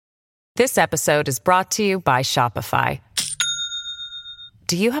This episode is brought to you by Shopify.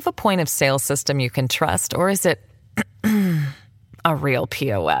 Do you have a point of sale system you can trust, or is it a real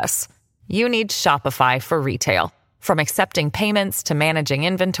POS? You need Shopify for retail. From accepting payments to managing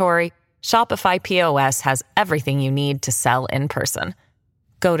inventory, Shopify POS has everything you need to sell in person.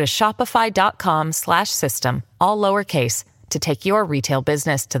 Go to shopify.com/system, all lowercase, to take your retail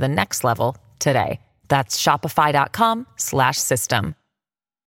business to the next level today. That's shopify.com/system.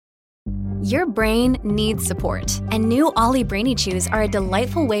 Your brain needs support, and new Ollie Brainy Chews are a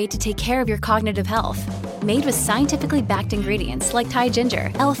delightful way to take care of your cognitive health. Made with scientifically backed ingredients like Thai ginger,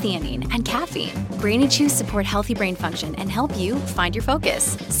 L-theanine, and caffeine, Brainy Chews support healthy brain function and help you find your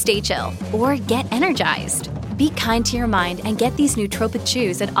focus, stay chill, or get energized. Be kind to your mind and get these nootropic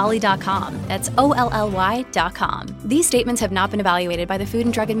chews at ollie.com. That's OLLY.com. These statements have not been evaluated by the Food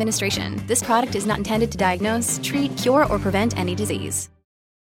and Drug Administration. This product is not intended to diagnose, treat, cure, or prevent any disease.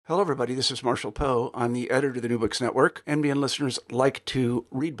 Hello, everybody. This is Marshall Poe. I'm the editor of the New Books Network. NBN listeners like to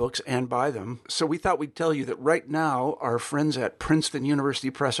read books and buy them. So we thought we'd tell you that right now, our friends at Princeton University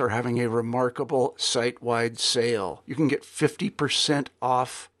Press are having a remarkable site-wide sale. You can get 50%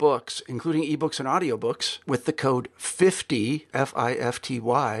 off books, including ebooks and audiobooks, with the code 50,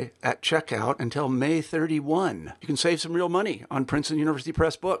 F-I-F-T-Y, at checkout until May 31. You can save some real money on Princeton University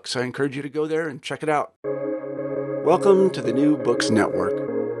Press books. I encourage you to go there and check it out. Welcome to the New Books Network.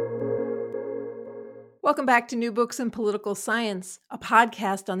 Welcome back to New Books in Political Science, a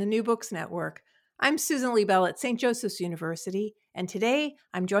podcast on the New Books Network. I'm Susan Liebell at St. Joseph's University, and today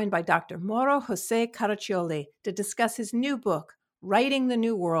I'm joined by Dr. Mauro José Caraccioli to discuss his new book, Writing the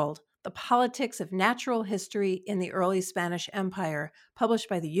New World, The Politics of Natural History in the Early Spanish Empire, published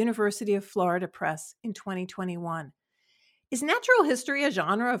by the University of Florida Press in 2021. Is natural history a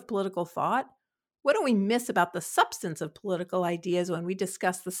genre of political thought? What do we miss about the substance of political ideas when we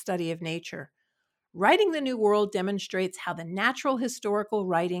discuss the study of nature? Writing the New World demonstrates how the natural historical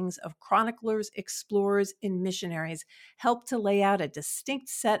writings of chroniclers, explorers, and missionaries help to lay out a distinct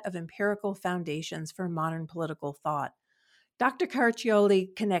set of empirical foundations for modern political thought. Dr.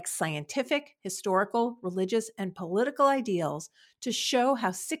 Caraccioli connects scientific, historical, religious, and political ideals to show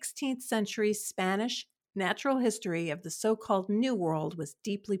how 16th century Spanish natural history of the so-called New World was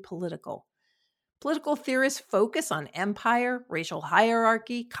deeply political. Political theorists focus on empire, racial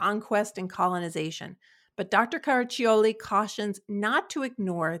hierarchy, conquest, and colonization. But Dr. Caraccioli cautions not to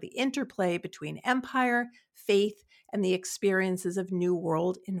ignore the interplay between empire, faith, and the experiences of New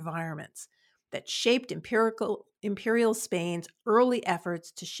World environments that shaped imperial Spain's early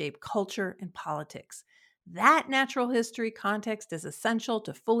efforts to shape culture and politics. That natural history context is essential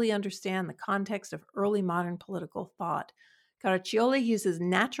to fully understand the context of early modern political thought. Caraccioli uses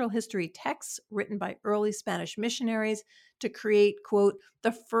natural history texts written by early Spanish missionaries to create, quote,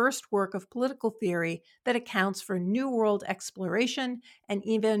 the first work of political theory that accounts for New World exploration and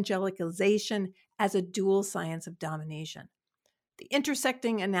evangelicalization as a dual science of domination. The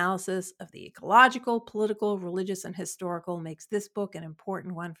intersecting analysis of the ecological, political, religious, and historical makes this book an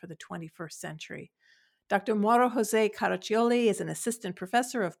important one for the 21st century. Dr. Mauro José Caraccioli is an assistant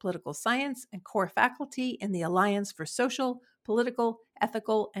professor of political science and core faculty in the Alliance for Social, Political,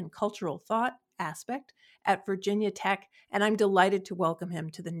 Ethical, and Cultural Thought aspect at Virginia Tech, and I'm delighted to welcome him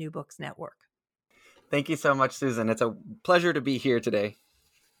to the New Books Network. Thank you so much, Susan. It's a pleasure to be here today.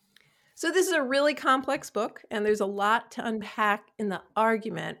 So this is a really complex book, and there's a lot to unpack in the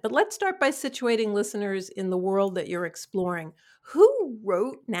argument. But let's start by situating listeners in the world that you're exploring. Who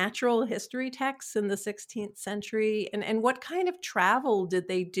wrote natural history texts in the 16th century, and what kind of travel did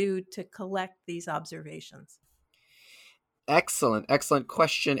they do to collect these observations? Excellent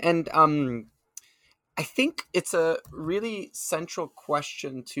question. And I think it's a really central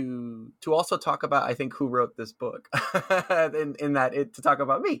question to also talk about, I think, who wrote this book in that to talk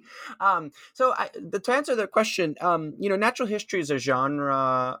about me. To answer the question, natural history is a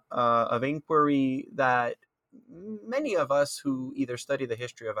genre of inquiry that many of us who either study the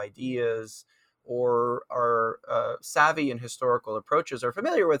history of ideas or are savvy in historical approaches are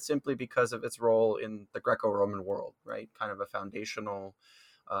familiar with simply because of its role in the Greco-Roman world, right? Kind of a foundational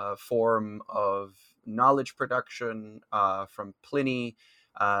form of knowledge production from Pliny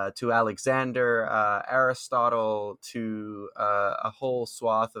to Alexander, Aristotle, to a whole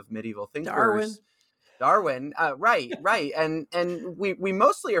swath of medieval thinkers. Darwin, right. And we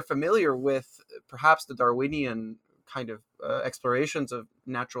mostly are familiar with perhaps the Darwinian kind of explorations of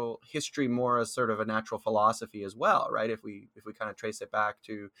natural history more as sort of a natural philosophy as well, right? If we kind of trace it back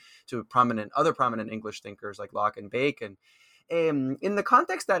to other prominent English thinkers like Locke and Bacon. In the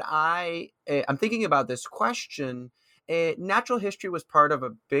context that I'm thinking about this question, natural history was part of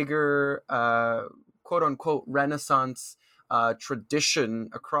a bigger, quote unquote, Renaissance tradition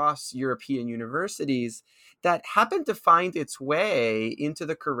across European universities that happened to find its way into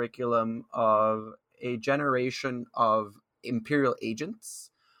the curriculum of a generation of imperial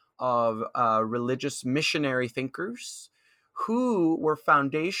agents, of religious missionary thinkers who were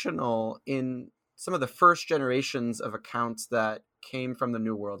foundational in some of the first generations of accounts that came from the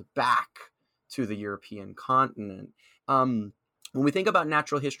New World back to the European continent. When we think about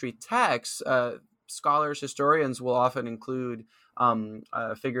natural history texts, scholars, historians will often include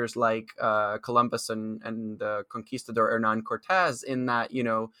figures like Columbus and the conquistador Hernan Cortez, in that,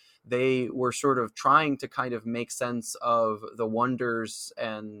 they were sort of trying to kind of make sense of the wonders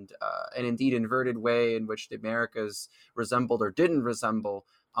and indeed inverted way in which the Americas resembled or didn't resemble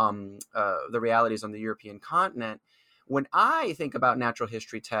the realities on the European continent. When I think about natural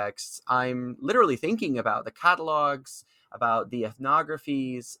history texts, I'm literally thinking about the catalogs, about the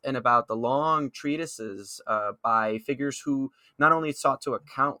ethnographies, and about the long treatises by figures who not only sought to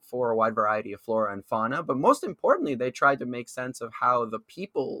account for a wide variety of flora and fauna, but most importantly, they tried to make sense of how the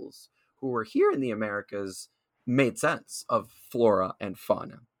peoples who were here in the Americas made sense of flora and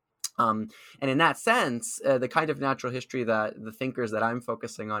fauna. And in that sense, the kind of natural history that the thinkers that I'm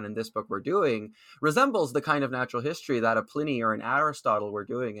focusing on in this book were doing resembles the kind of natural history that a Pliny or an Aristotle were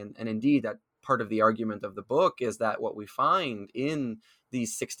doing. And indeed, that part of the argument of the book is that what we find in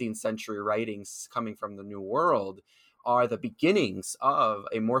these 16th century writings coming from the New World are the beginnings of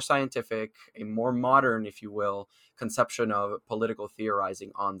a more scientific, a more modern, if you will, conception of political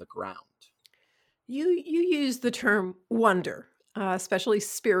theorizing on the ground. You use the term wonder, especially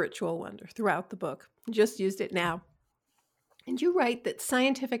spiritual wonder, throughout the book. You just used it now. And you write that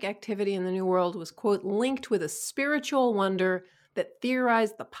scientific activity in the New World was, quote, linked with a spiritual wonder that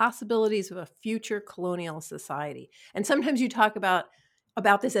theorized the possibilities of a future colonial society. And sometimes you talk about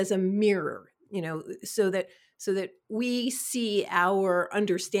this as a mirror, so that we see our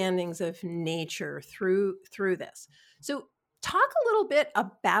understandings of nature through this. So talk a little bit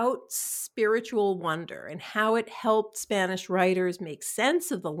about spiritual wonder and how it helped Spanish writers make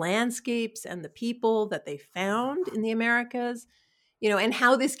sense of the landscapes and the people that they found in the Americas, and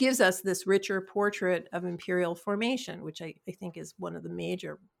how this gives us this richer portrait of imperial formation, which I think is one of the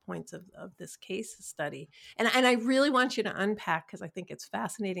major points of this case study. And I really want you to unpack, because I think it's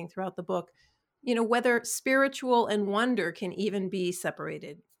fascinating throughout the book, whether spiritual and wonder can even be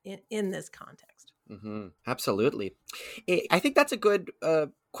separated in this context. Mm-hmm. Absolutely. I think that's a good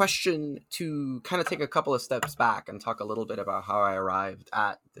question to kind of take a couple of steps back and talk a little bit about how I arrived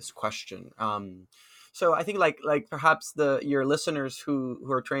at this question. So I think like perhaps your listeners who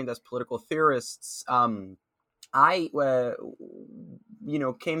are trained as political theorists, I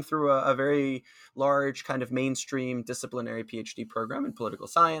came through a very large kind of mainstream disciplinary PhD program in political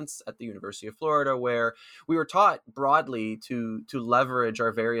science at the University of Florida, where we were taught broadly to leverage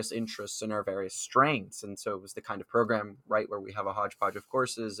our various interests and our various strengths. And so it was the kind of program, right, where we have a hodgepodge of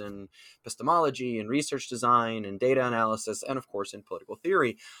courses in epistemology and research design and data analysis, and of course in political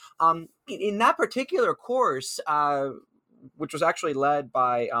theory. In that particular course, which was actually led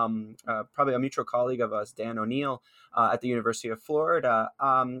by probably a mutual colleague of us, Dan O'Neill, at the University of Florida,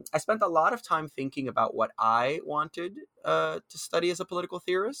 I spent a lot of time thinking about what I wanted to study as a political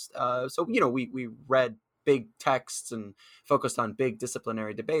theorist. So we read big texts and focused on big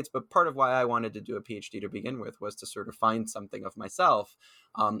disciplinary debates, but part of why I wanted to do a PhD to begin with was to sort of find something of myself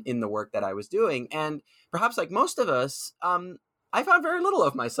in the work that I was doing. And perhaps like most of us, I found very little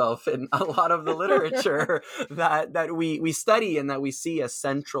of myself in a lot of the literature that we study and that we see as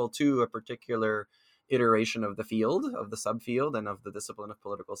central to a particular iteration of the field, of the subfield, and of the discipline of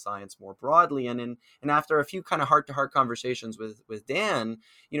political science more broadly. And after a few kind of heart-to-heart conversations with Dan,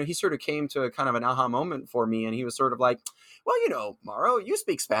 he sort of came to a kind of an aha moment for me, and he was sort of like, well, Mauro, you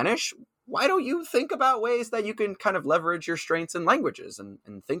speak Spanish. Why don't you think about ways that you can kind of leverage your strengths in languages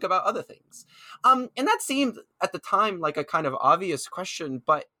and think about other things? And that seemed at the time like a kind of obvious question,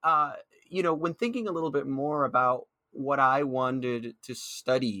 but, when thinking a little bit more about what I wanted to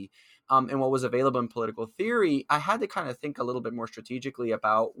study and what was available in political theory, I had to kind of think a little bit more strategically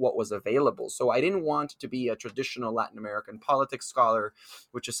about what was available. So I didn't want to be a traditional Latin American politics scholar,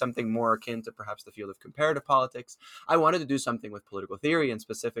 which is something more akin to perhaps the field of comparative politics. I wanted to do something with political theory, and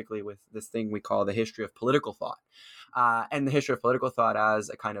specifically with this thing we call the history of political thought. And the history of political thought as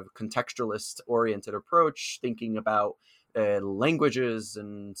a kind of contextualist-oriented approach, thinking about languages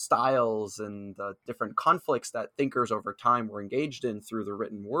and styles and the different conflicts that thinkers over time were engaged in through the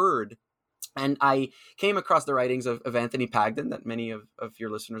written word. And I came across the writings of Anthony Pagden, that many of your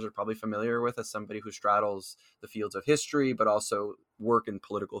listeners are probably familiar with as somebody who straddles the fields of history, but also work in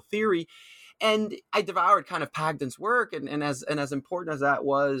political theory. And I devoured kind of Pagden's work. And as important as that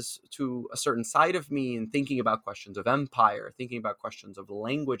was to a certain side of me in thinking about questions of empire, thinking about questions of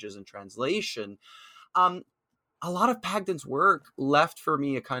languages and translation, a lot of Pagden's work left for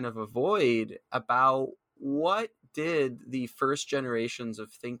me a kind of a void about what did the first generations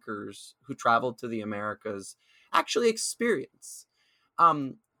of thinkers who traveled to the Americas actually experience.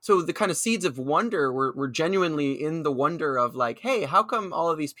 So the kind of seeds of wonder were genuinely in the wonder of like, hey, how come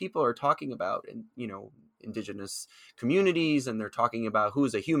all of these people are talking about, indigenous communities, and they're talking about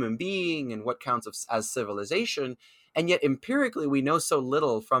who's a human being and what counts as civilization, and yet empirically we know so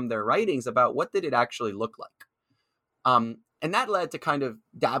little from their writings about what did it actually look like. And that led to kind of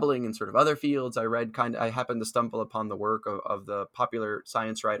dabbling in sort of other fields. I happened to stumble upon the work of the popular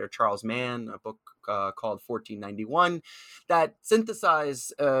science writer Charles Mann, a book called 1491, that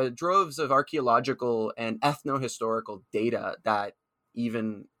synthesized droves of archaeological and ethno-historical data that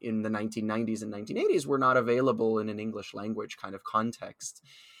even in the 1990s and 1980s were not available in an English language kind of context.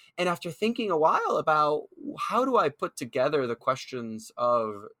 And after thinking a while about how do I put together the questions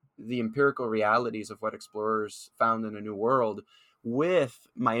of the empirical realities of what explorers found in a new world with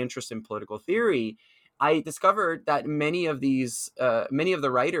my interest in political theory, I discovered that many of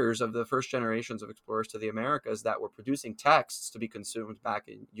the writers of the first generations of explorers to the Americas that were producing texts to be consumed back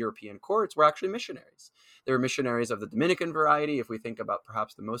in European courts were actually missionaries. They were missionaries of the Dominican variety, if we think about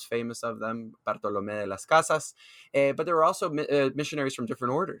perhaps the most famous of them, Bartolomé de las Casas. But there were also missionaries from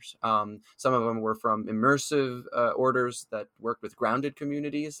different orders. Some of them were from immersive orders that worked with grounded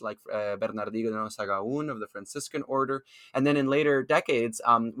communities, like Bernardino Sagaún of the Franciscan order. And then in later decades,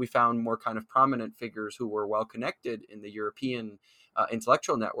 we found more kind of prominent figures who were well connected in the European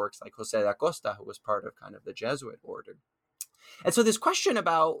intellectual networks, like José da Costa, who was part of kind of the Jesuit order. And so this question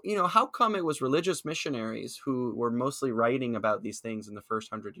about, how come it was religious missionaries who were mostly writing about these things in the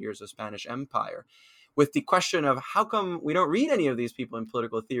first 100 years of Spanish Empire, with the question of how come we don't read any of these people in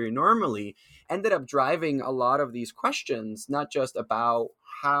political theory normally, ended up driving a lot of these questions, not just about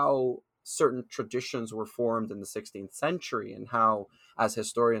how certain traditions were formed in the 16th century and how, as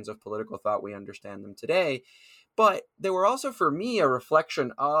historians of political thought, we understand them today. But they were also, for me, a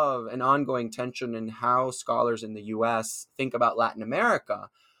reflection of an ongoing tension in how scholars in the US think about Latin America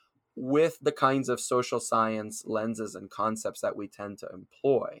with the kinds of social science lenses and concepts that we tend to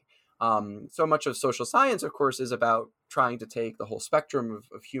employ. So much of social science, of course, is about trying to take the whole spectrum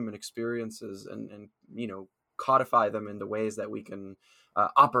of human experiences and codify them in the ways that we can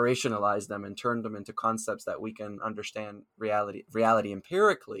operationalize them and turn them into concepts that we can understand reality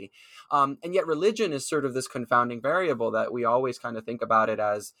empirically. And yet religion is sort of this confounding variable that we always kind of think about it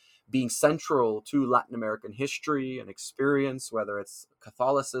as being central to Latin American history and experience, whether it's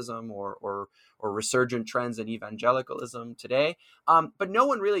Catholicism or resurgent trends in evangelicalism today. But no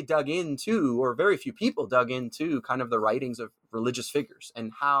one really dug into, or very few people dug into, kind of the writings of religious figures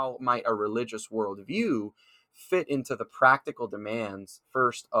and how might a religious worldview fit into the practical demands,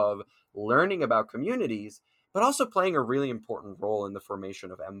 first of learning about communities, but also playing a really important role in the formation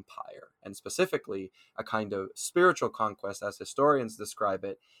of empire, and specifically a kind of spiritual conquest, as historians describe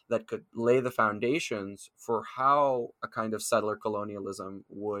it, that could lay the foundations for how a kind of settler colonialism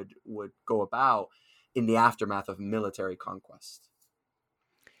would go about in the aftermath of military conquest.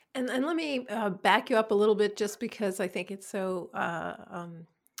 And let me back you up a little bit, just because I think it's so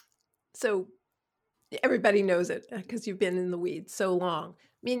everybody knows it because you've been in the weeds so long.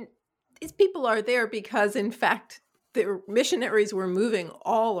 I mean, these people are there because, in fact, the missionaries were moving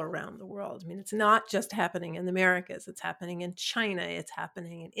all around the world. I mean, it's not just happening in the Americas. It's happening in China. It's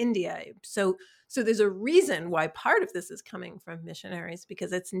happening in India. So there's a reason why part of this is coming from missionaries,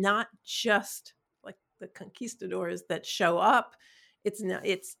 because it's not just like the conquistadors that show up. It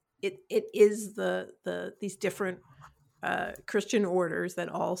is these different Christian orders that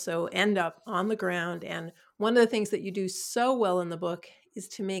also end up on the ground. And one of the things that you do so well in the book is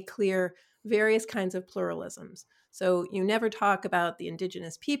to make clear various kinds of pluralisms. So you never talk about the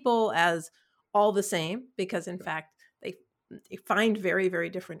indigenous people as all the same, because in fact, they find very, very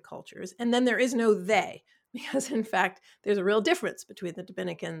different cultures. And then there is no they, because in fact, there's a real difference between the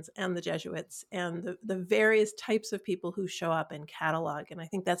Dominicans and the Jesuits and the various types of people who show up in catalog. And I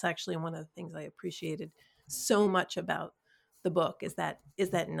think that's actually one of the things I appreciated so much about the book, is that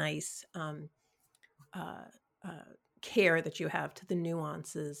nice care that you have to the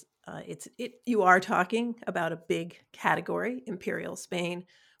nuances. You are talking about a big category, Imperial Spain,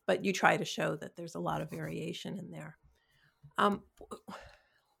 but you try to show that there's a lot of variation in there.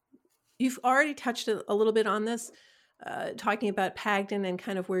 You've already touched a little bit on this, talking about Pagden and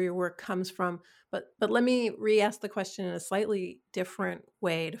kind of where your work comes from. But let me re-ask the question in a slightly different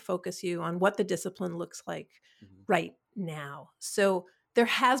way to focus you on what the discipline looks like right now. So there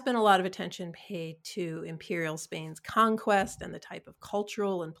has been a lot of attention paid to Imperial Spain's conquest and the type of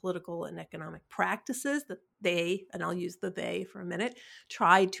cultural and political and economic practices that they, and I'll use the they for a minute,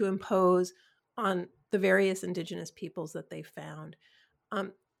 tried to impose on the various indigenous peoples that they found.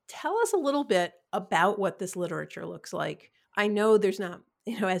 Tell us a little bit about what this literature looks like. I know there's not,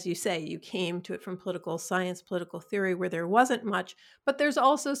 as you say, you came to it from political science, political theory, where there wasn't much, but there's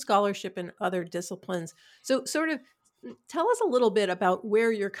also scholarship in other disciplines. So sort of tell us a little bit about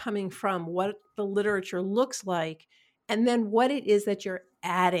where you're coming from, what the literature looks like, and then what it is that you're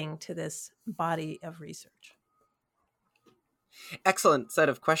adding to this body of research. Excellent set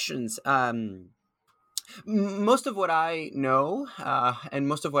of questions. Most of what I know, and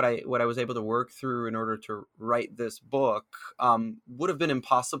most of what I was able to work through in order to write this book, would have been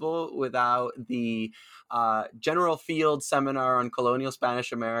impossible without the General Field Seminar on Colonial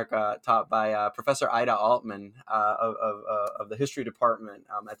Spanish America taught by Professor Ida Altman of the History Department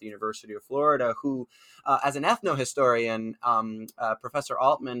at the University of Florida, who, as an ethnohistorian, Professor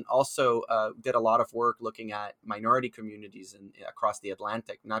Altman also did a lot of work looking at minority communities across the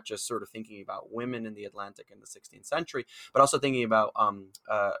Atlantic, not just sort of thinking about women in the Atlantic in the 16th century, but also thinking about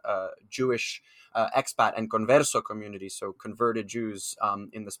Jewish expat and converso communities, so converted Jews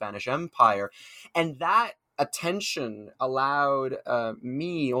in the Spanish Empire. And that attention allowed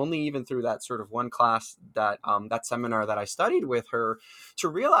me, only even through that sort of one class, that seminar that I studied with her, to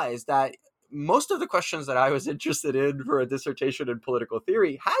realize that most of the questions that I was interested in for a dissertation in political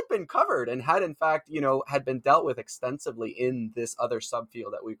theory had been covered and had, in fact, had been dealt with extensively in this other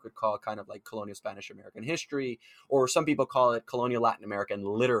subfield that we could call kind of like colonial Spanish American history, or some people call it colonial Latin American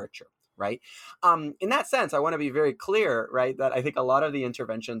literature. Right. In that sense, I want to be very clear, right, that I think a lot of the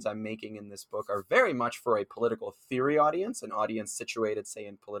interventions I'm making in this book are very much for a political theory audience, an audience situated, say,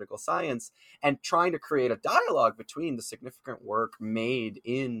 in political science, and trying to create a dialogue between the significant work made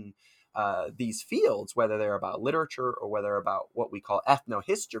in these fields, whether they're about literature or whether about what we call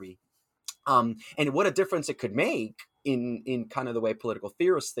ethnohistory, and what a difference it could make in kind of the way political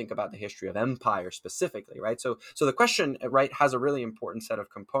theorists think about the history of empire specifically, right? So the question, right, has a really important set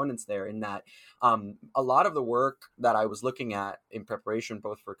of components there, in that a lot of the work that I was looking at in preparation,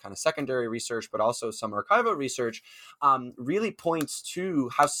 both for kind of secondary research, but also some archival research, really points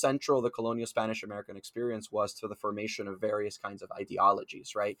to how central the colonial Spanish American experience was to the formation of various kinds of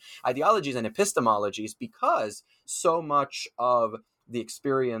ideologies, right? Ideologies and epistemologies, because so much of the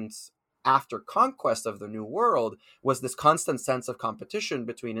experience after conquest of the New World was this constant sense of competition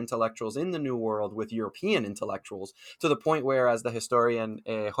between intellectuals in the New World with European intellectuals, to the point where, as the historian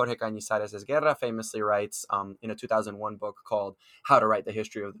Jorge Cañizares Esguerra famously writes in a 2001 book called How to Write the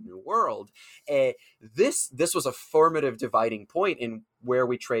History of the New World, this was a formative dividing point in where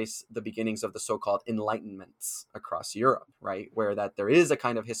we trace the beginnings of the so-called Enlightenments across Europe, right? Where that there is a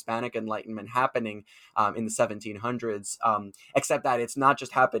kind of Hispanic Enlightenment happening in the 1700s, except that it's not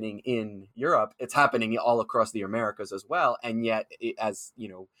just happening in Europe, it's happening all across the Americas as well. And yet, as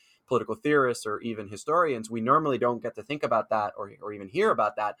political theorists or even historians, we normally don't get to think about that or even hear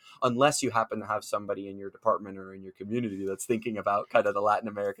about that unless you happen to have somebody in your department or in your community that's thinking about kind of the Latin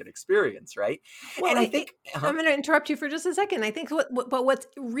American experience, right? Well, and I think I'm going to interrupt you for just a second. I think what's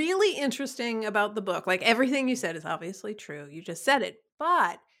really interesting about the book, like everything you said is obviously true. You just said it.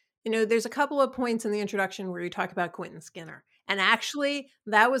 But, there's a couple of points in the introduction where you talk about Quentin Skinner. And actually,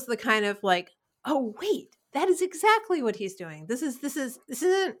 that was the kind of like, oh, wait, that is exactly what he's doing. This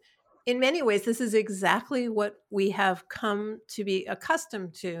isn't, in many ways, this is exactly what we have come to be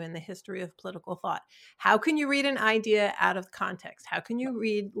accustomed to in the history of political thought. How can you read an idea out of context? How can you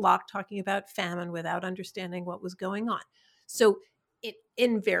read Locke talking about famine without understanding what was going on? So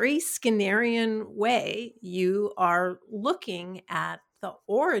in very Skinnerian way, you are looking at the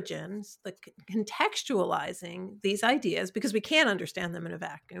origins, the contextualizing these ideas, because we can't understand them in a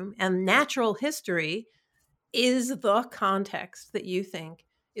vacuum. And natural history is the context that you think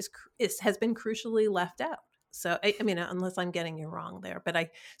has been crucially left out. So, I mean, unless I'm getting you wrong there, but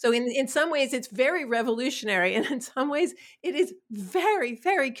so in some ways it's very revolutionary, and in some ways it is very,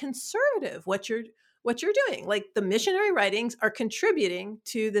 very conservative what you're doing. Like, the missionary writings are contributing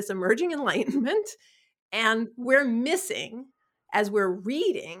to this emerging Enlightenment, and we're missing, as we're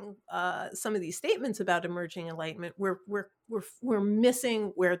reading some of these statements about emerging Enlightenment, we're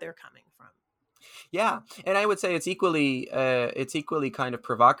missing where they're coming from. Yeah, and I would say it's equally kind of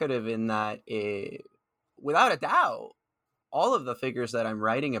provocative in that, without a doubt, all of the figures that I'm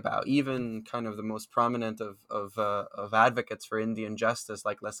writing about, even kind of the most prominent of advocates for Indian justice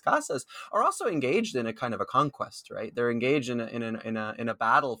like Las Casas, are also engaged in a kind of a conquest, right? They're engaged in a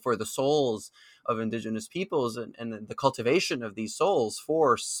battle for the souls of indigenous peoples and the cultivation of these souls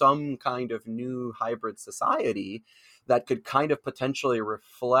for some kind of new hybrid society that could kind of potentially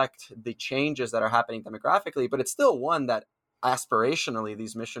reflect the changes that are happening demographically, but it's still one that aspirationally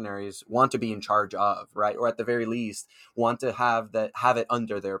these missionaries want to be in charge of, right? Or at the very least want to have it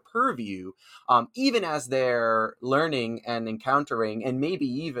under their purview, even as they're learning and encountering and maybe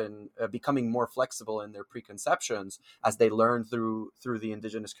even becoming more flexible in their preconceptions as they learn through the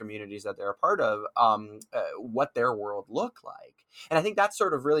indigenous communities that they're a part of, what their world look like. And I think that's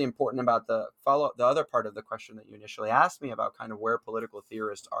sort of really important about the other part of the question that you initially asked me about kind of where political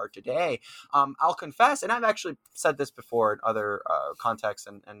theorists are today. I'll confess, and I've actually said this before in other contexts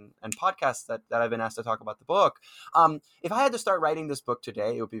and podcasts that I've been asked to talk about the book. If I had to start writing this book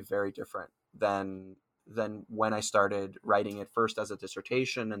today, it would be very different than when I started writing it first as a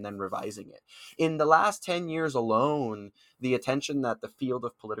dissertation and then revising it. In the last 10 years alone, the attention that the field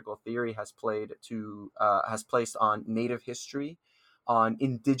of political theory has placed on Native history, on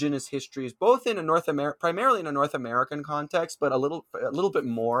indigenous histories, both in primarily in a North American context, but a little bit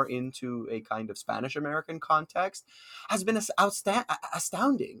more into a kind of Spanish American context, has been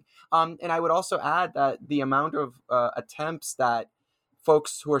astounding. And I would also add that the amount of attempts that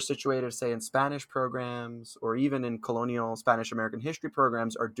folks who are situated, say, in Spanish programs or even in colonial Spanish American history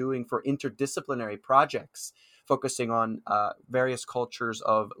programs are doing for interdisciplinary projects, focusing on various cultures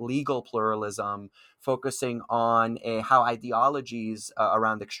of legal pluralism, focusing on how ideologies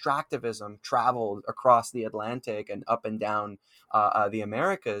around extractivism traveled across the Atlantic and up and down the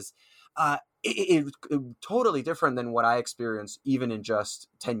Americas. It's totally different than what I experienced even in just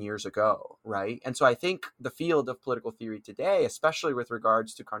 10 years ago, right? And so I think the field of political theory today, especially with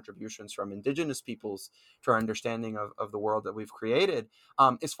regards to contributions from indigenous peoples to our understanding of the world that we've created,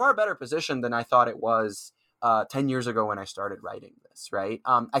 is far better positioned than I thought it was 10 years ago when I started writing this, right?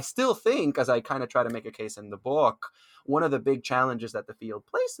 I still think, as I kind of try to make a case in the book, one of the big challenges that the field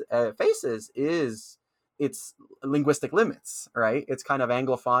faces is its linguistic limits, right? It's kind of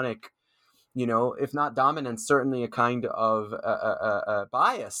Anglophonic, if not dominance, certainly a kind of a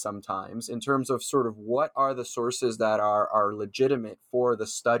bias sometimes in terms of sort of what are the sources that are legitimate for the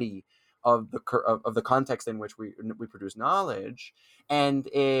study of the context in which we produce knowledge. And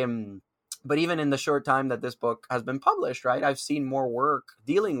but even in the short time that this book has been published, right, I've seen more work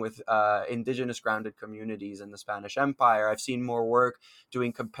dealing with indigenous grounded communities in the Spanish Empire. I've seen more work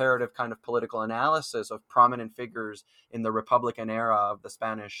doing comparative kind of political analysis of prominent figures in the Republican era of the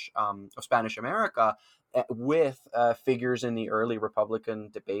Spanish America with figures in the early Republican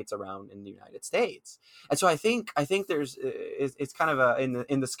debates around in the United States. And so I think there's it's kind of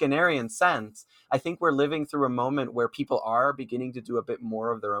in the Skinnerian sense, I think we're living through a moment where people are beginning to do a bit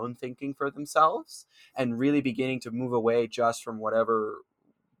more of their own thinking for themselves and really beginning to move away just from whatever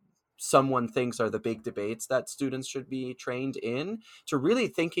someone thinks are the big debates that students should be trained in, to really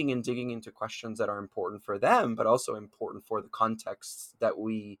thinking and digging into questions that are important for them, but also important for the contexts that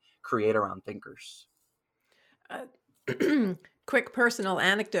we create around thinkers. Quick personal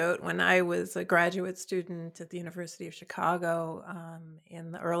anecdote. When I was a graduate student at the University of Chicago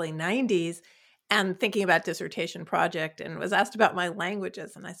in the early 90s and thinking about dissertation project and was asked about my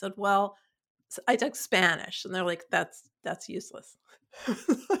languages, and I said, well, I took Spanish, and they're like, that's useless.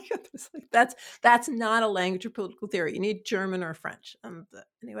 That's not a language of political theory. You need German or French. And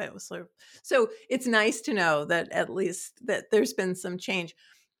anyway, it was sort of, so it's nice to know that at least that there's been some change.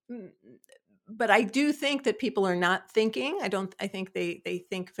 But I do think that people are not thinking. I think they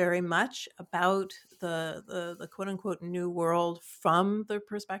think very much about the quote unquote new world from the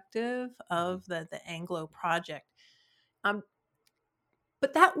perspective of the Anglo project.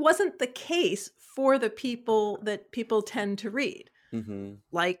 But that wasn't the case for the people that people tend to read. Mm-hmm.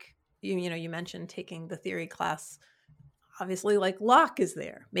 Like you mentioned taking the theory class. Obviously, like Locke is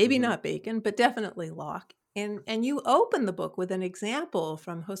there. Maybe mm-hmm. not Bacon, but definitely Locke. And you open the book with an example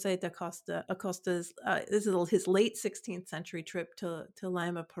from Jose de Acosta's, this is his late 16th century trip to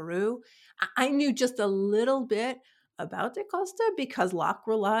Lima, Peru. I knew just a little bit about de Acosta because Locke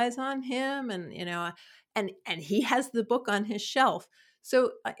relies on him, and he has the book on his shelf.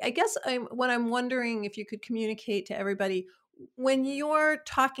 So I guess what I'm wondering, if you could communicate to everybody, when you're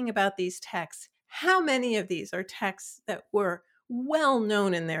talking about these texts, how many of these are texts that were well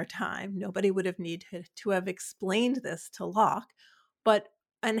known in their time? Nobody would have needed to have explained this to Locke,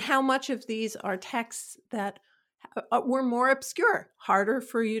 and how much of these are texts that were more obscure, harder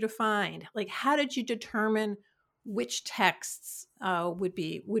for you to find? Like, how did you determine which texts would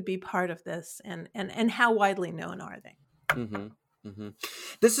be part of this, and how widely known are they? Mm-hmm. Mm-hmm.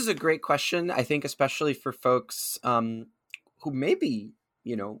 This is a great question. I think especially for folks who maybe,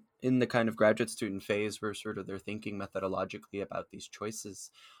 in the kind of graduate student phase where sort of they're thinking methodologically about these choices.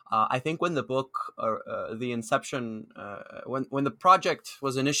 I think when the book, the inception, when the project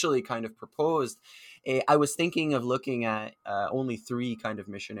was initially kind of proposed, I was thinking of looking at only three kind of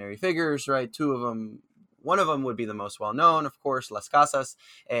missionary figures, right? One of them would be the most well-known, of course, Las Casas,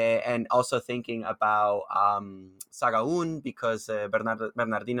 and also thinking about Sahagún, because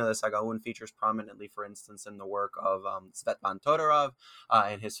Bernardino de Sahagún features prominently, for instance, in the work of Svetlan Todorov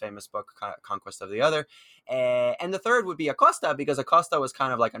in his famous book, Conquest of the Other. And the third would be Acosta, because Acosta was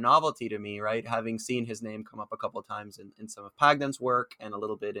kind of like a novelty to me, right? Having seen his name come up a couple of times in some of Pagden's work and a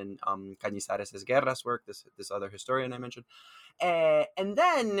little bit in Cañizares' Guerra's work, this other historian I mentioned. And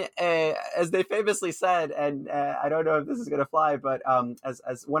then, as they famously said, and I don't know if this is going to fly, but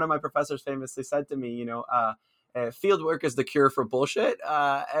as one of my professors famously said to me, field work is the cure for bullshit.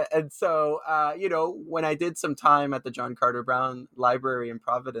 And so, when I did some time at the John Carter Brown Library in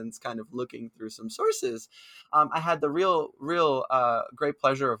Providence, kind of looking through some sources, I had the real great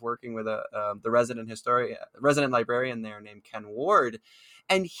pleasure of working with the resident librarian there named Ken Ward.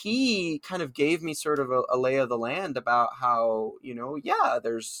 And he kind of gave me sort of a lay of the land about how,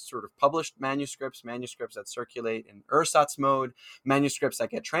 there's sort of published manuscripts that circulate in ersatz mode, manuscripts that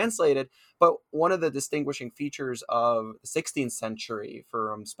get translated. But one of the distinguishing features of the 16th century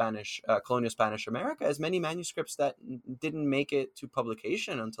from colonial Spanish America is many manuscripts that didn't make it to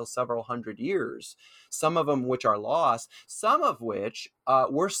publication until several hundred years. Some of them which are lost, some of which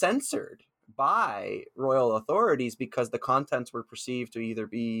were censored by royal authorities because the contents were perceived to either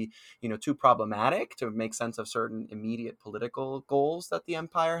be, too problematic to make sense of certain immediate political goals that the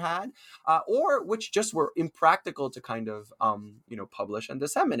empire had, or which just were impractical to kind of, publish and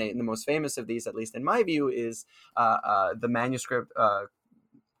disseminate. And the most famous of these, at least in my view, is the manuscript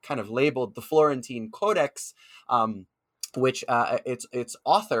kind of labeled the Florentine Codex, which its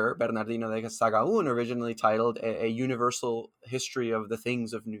author, Bernardino de Sahagún, originally titled a Universal History of the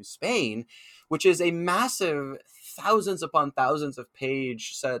Things of New Spain, which is a massive thousands upon thousands of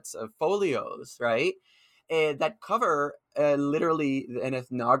page sets of folios, right? That cover literally an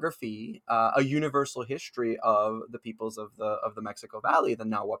ethnography, a universal history of the peoples of the Mexico Valley, the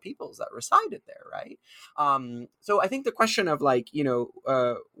Nahua peoples that resided there, right? So I think the question of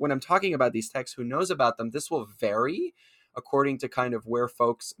when I'm talking about these texts, who knows about them, this will vary according to kind of where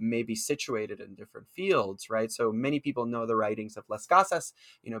folks may be situated in different fields, right? So many people know the writings of Las Casas,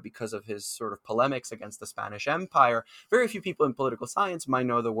 because of his sort of polemics against the Spanish Empire. Very few people in political science might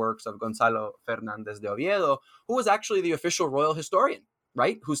know the works of Gonzalo Fernández de Oviedo, who was actually the official royal historian,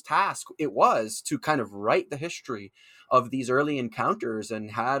 right? Whose task it was to kind of write the history of these early encounters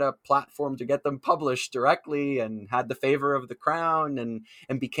and had a platform to get them published directly and had the favor of the crown and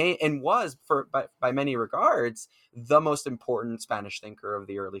became and was by many regards the most important Spanish thinker of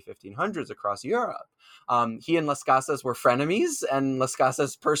the early 1500s across Europe. He and Las Casas were frenemies, and Las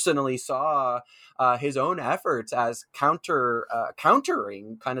Casas personally saw his own efforts as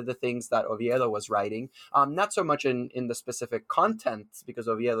countering kind of the things that Oviedo was writing, not so much in the specific content, because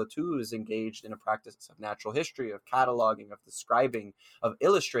Oviedo too is engaged in a practice of natural history, of cataloging, of describing, of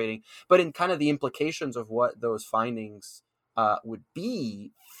illustrating, but in kind of the implications of what those findings would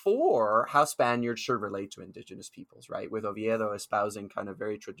be for how Spaniards should relate to indigenous peoples, right? With Oviedo espousing kind of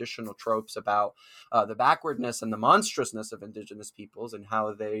very traditional tropes about the backwardness and the monstrousness of indigenous peoples and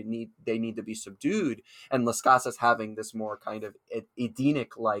how they need to be subdued, and Las Casas having this more kind of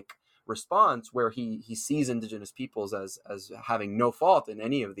Edenic-like response where he sees indigenous peoples as having no fault in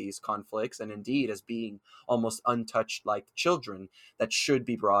any of these conflicts, and indeed as being almost untouched like children that should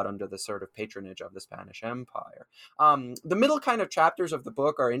be brought under the sort of patronage of the Spanish Empire. The middle kind of chapters of the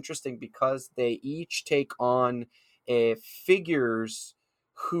book are interesting because they each take on figures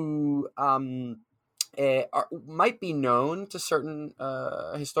who might be known to certain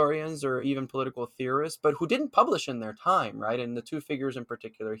historians or even political theorists, but who didn't publish in their time, right? And the two figures in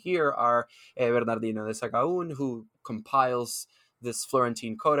particular here are Bernardino de Sahagún, who compiles this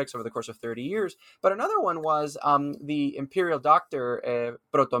Florentine Codex over the course of 30 years. But another one was the imperial doctor,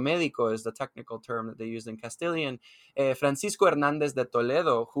 protomedico is the technical term that they used in Castilian, Francisco Hernández de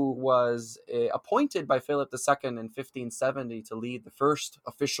Toledo, who was appointed by Philip II in 1570 to lead the first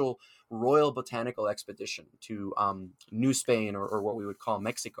official royal botanical expedition to New Spain, or what we would call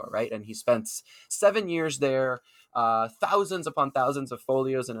Mexico, right? And he spent 7 years there, thousands upon thousands of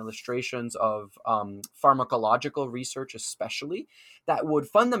folios and illustrations of pharmacological research, especially that would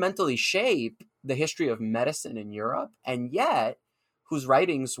fundamentally shape the history of medicine in Europe, and yet whose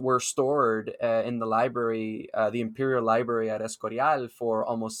writings were stored in the library, the Imperial Library at Escorial, for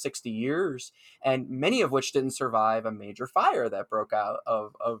almost 60 years, and many of which didn't survive a major fire that broke out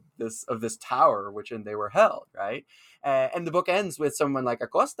of this tower, which they were held, right? And the book ends with someone like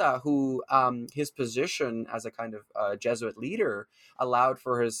Acosta, who his position as a kind of Jesuit leader allowed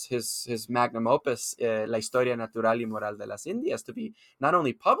for his magnum opus, La Historia Natural y Moral de las Indias, to be not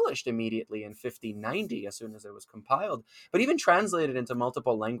only published immediately in 1590, as soon as it was compiled, but even translated into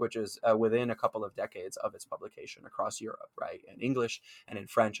multiple languages within a couple of decades of its publication across Europe, right? In English and in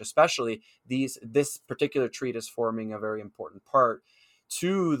French especially, this particular treatise forming a very important part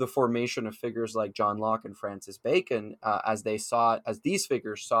to the formation of figures like John Locke and Francis Bacon, as these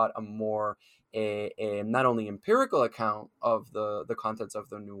figures sought a more not only empirical account of the contents of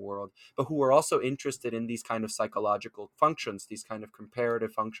the New World, but who were also interested in these kind of psychological functions, these kind of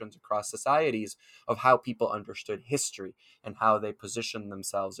comparative functions across societies of how people understood history and how they positioned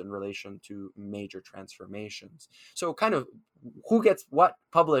themselves in relation to major transformations. So kind of who gets what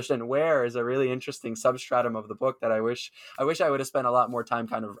published and where is a really interesting substratum of the book that I wish I would have spent a lot more time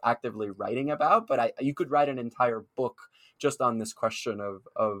kind of actively writing about, but you could write an entire book just on this question of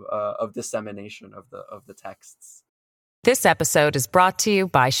dissemination of the texts. This episode is brought to you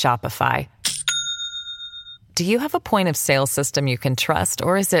by Shopify. Do you have a point of sale system you can trust,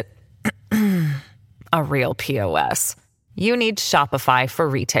 or is it a real POS? You need Shopify for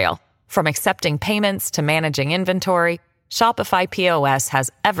retail. From accepting payments to managing inventory, Shopify POS has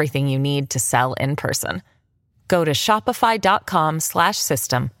everything you need to sell in person. Go to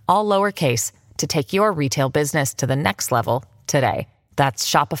shopify.com/system, all lowercase, to take your retail business to the next level today. That's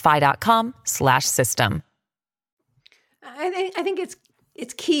shopify.com/system. I think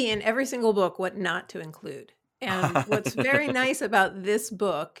it's key in every single book what not to include. And what's very nice about this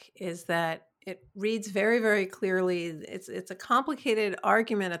book is that it reads very, very clearly. It's a complicated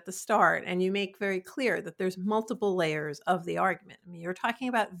argument at the start, and you make very clear that there's multiple layers of the argument. I mean, you're talking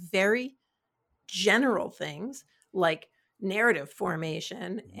about very general things like narrative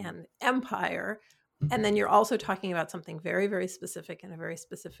formation and empire. And then you're also talking about something very, very specific in a very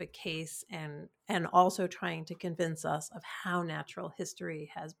specific case, and also trying to convince us of how natural history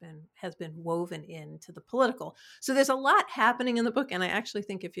has been woven into the political. So there's a lot happening in the book, and I actually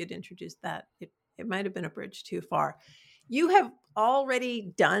think if you'd introduced that, it might have been a bridge too far. You have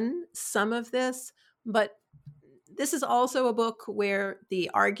already done some of this, but this is also a book where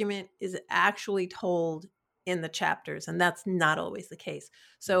the argument is actually told in the chapters, and that's not always the case.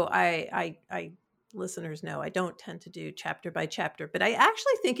 So I listeners know I don't tend to do chapter by chapter, but I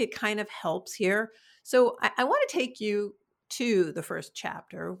actually think it kind of helps here. So I want to take you to the first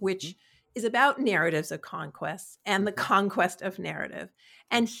chapter, which is about narratives of conquest and the conquest of narrative.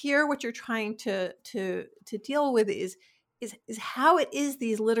 And here what you're trying to deal with is how it is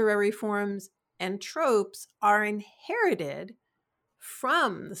these literary forms and tropes are inherited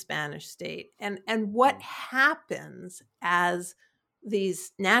from the Spanish state, and what happens as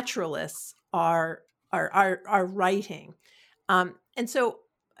these naturalists are writing. And so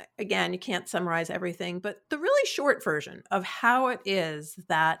again, you can't summarize everything, but the really short version of how it is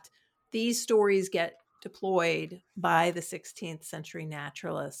that these stories get deployed by the 16th century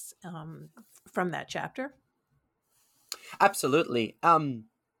naturalists from that chapter. Absolutely.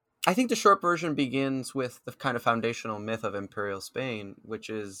 I think the short version begins with the kind of foundational myth of Imperial Spain, which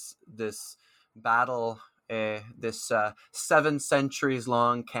is this battle, this 7 centuries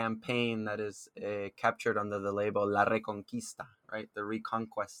long campaign that is captured under the label La Reconquista, right? The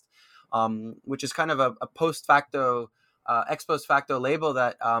Reconquest, which is kind of a post facto, ex post facto label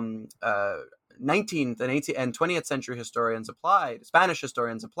that 19th and 18th and 20th century Spanish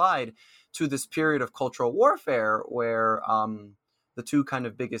historians applied to this period of cultural warfare where the two kind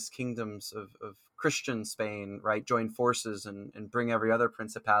of biggest kingdoms of Christian Spain, right, join forces and bring every other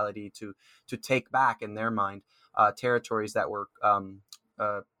principality to take back, in their mind, territories that were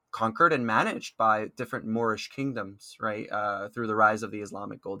conquered and managed by different Moorish kingdoms, right, through the rise of the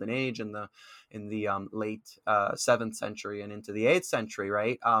Islamic Golden Age in the late 7th century and into the 8th century,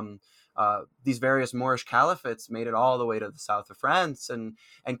 right. These various Moorish caliphates made it all the way to the south of France and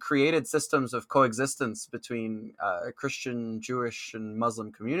created systems of coexistence between Christian, Jewish, and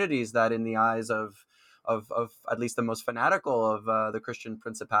Muslim communities that, in the eyes of at least the most fanatical of the Christian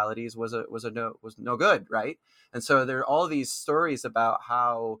principalities, was no good, right? And so there are all these stories about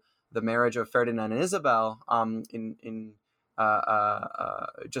how the marriage of Ferdinand and Isabel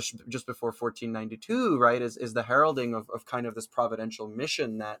just before 1492, right, is the heralding of kind of this providential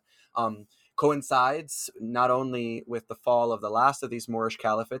mission that coincides not only with the fall of the last of these Moorish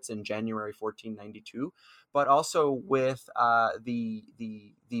caliphates in January 1492, but also with the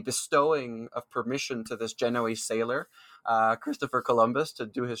bestowing of permission to this Genoese sailor, Christopher Columbus, to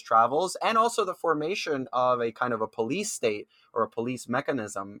do his travels, and also the formation of a kind of a police state or a police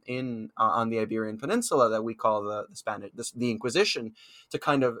mechanism on the Iberian Peninsula that we call the Inquisition, to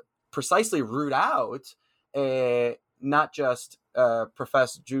kind of precisely root out not just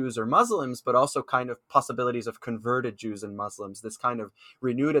professed Jews or Muslims, but also kind of possibilities of converted Jews and Muslims, this kind of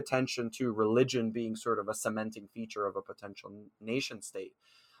renewed attention to religion being sort of a cementing feature of a potential nation state.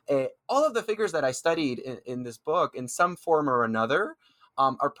 All of the figures that I studied in this book, in some form or another,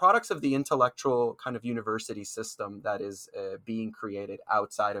 are products of the intellectual kind of university system that is being created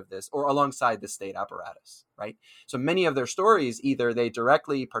outside of this or alongside the state apparatus, right? So many of their stories, either they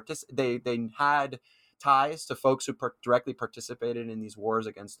directly they had ties to folks who directly participated in these wars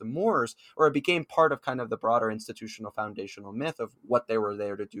against the Moors, or it became part of kind of the broader institutional foundational myth of what they were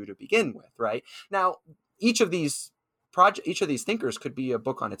there to do to begin with, right? Now, each of these thinkers could be a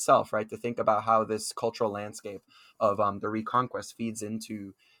book on itself, right? To think about how this cultural landscape of the Reconquest feeds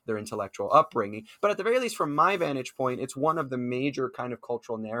into their intellectual upbringing. But at the very least, from my vantage point, it's one of the major kind of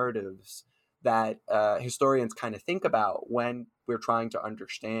cultural narratives that historians kind of think about when we're trying to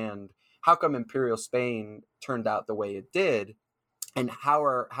understand how come Imperial Spain turned out the way it did, and how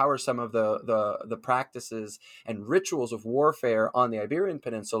are some of the practices and rituals of warfare on the Iberian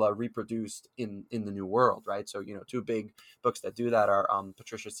Peninsula reproduced in the New World, right? So, two big books that do that are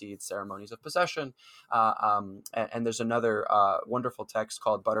Patricia Seed's Ceremonies of Possession, and there's another wonderful text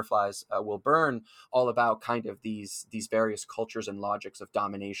called Butterflies Will Burn, all about kind of these various cultures and logics of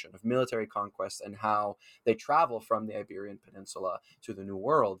domination, of military conquest, and how they travel from the Iberian Peninsula to the New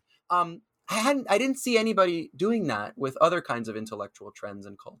World. I didn't see anybody doing that with other kinds of intellectual trends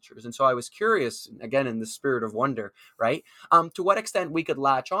and cultures. And so I was curious, again, in the spirit of wonder, right, to what extent we could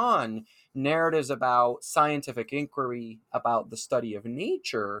latch on narratives about scientific inquiry, about the study of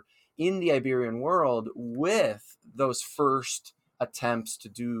nature in the Iberian world with those first attempts to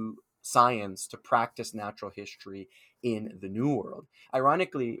do science, to practice natural history in the New World.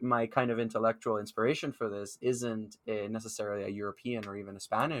 Ironically, my kind of intellectual inspiration for this isn't necessarily a European or even a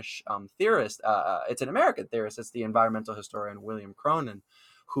Spanish theorist. It's an American theorist. It's the environmental historian William Cronon,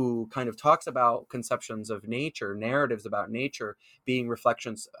 who kind of talks about conceptions of nature, narratives about nature being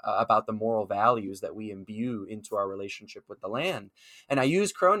reflections about the moral values that we imbue into our relationship with the land. And I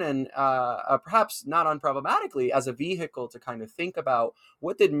use Cronon, perhaps not unproblematically, as a vehicle to kind of think about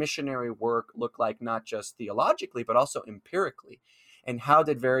what did missionary work look like, not just theologically, but also empirically. And how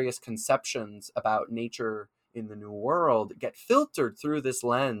did various conceptions about nature in the New World get filtered through this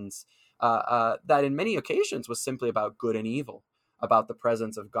lens that in many occasions was simply about good and evil, about the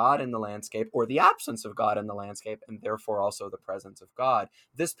presence of God in the landscape or the absence of God in the landscape, and therefore also the presence of God.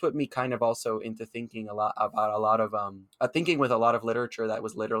 This put me kind of also into thinking thinking with a lot of literature that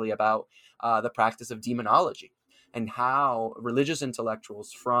was literally about the practice of demonology, and how religious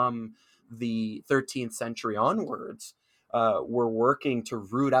intellectuals from the 13th century onwards were working to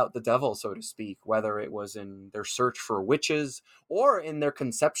root out the devil, so to speak, whether it was in their search for witches or in their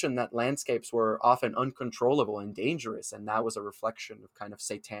conception that landscapes were often uncontrollable and dangerous, and that was a reflection of kind of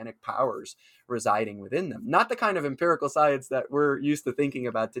satanic powers residing within them. Not the kind of empirical science that we're used to thinking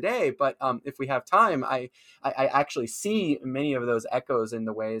about today, but if we have time, I actually see many of those echoes in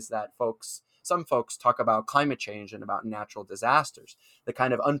the ways that some folks talk about climate change and about natural disasters, the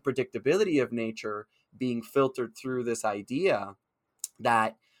kind of unpredictability of nature being filtered through this idea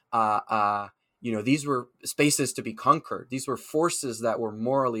that, these were spaces to be conquered. These were forces that were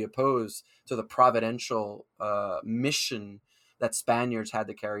morally opposed to the providential mission that Spaniards had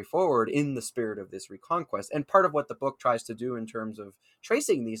to carry forward in the spirit of this reconquest. And part of what the book tries to do in terms of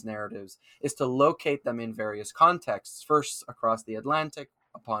tracing these narratives is to locate them in various contexts, first across the Atlantic,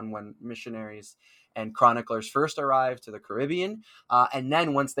 upon when missionaries and chroniclers first arrived to the Caribbean, and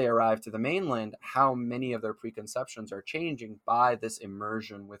then once they arrived to the mainland, how many of their preconceptions are changing by this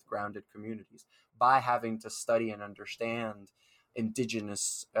immersion with grounded communities, by having to study and understand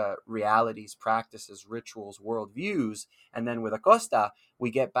indigenous realities, practices, rituals, worldviews. And then with Acosta,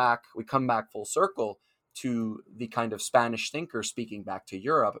 we come back full circle to the kind of Spanish thinker speaking back to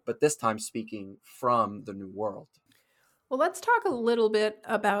Europe, but this time speaking from the New World. Well, let's talk a little bit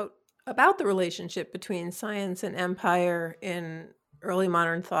about the relationship between science and empire in early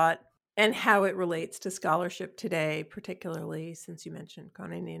modern thought and how it relates to scholarship today, particularly since you mentioned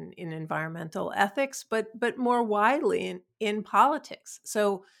Cronon in environmental ethics, but more widely in politics.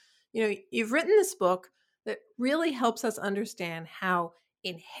 So, you've written this book that really helps us understand how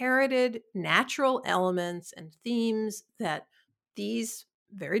inherited natural elements and themes that these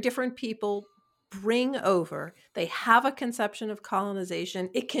very different people bring over. They have a conception of colonization.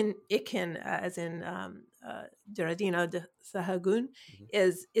 It can, as in Giardino de Sahagún,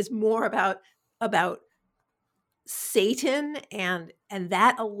 is more about Satan, and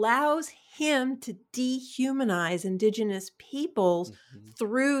that allows him to dehumanize indigenous peoples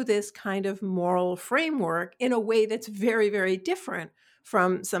through this kind of moral framework in a way that's very, very different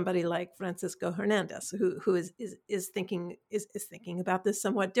from somebody like Francisco Hernandez, who is thinking about this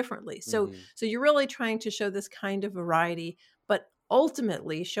somewhat differently. So you're really trying to show this kind of variety, but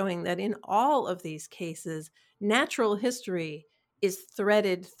ultimately showing that in all of these cases, natural history is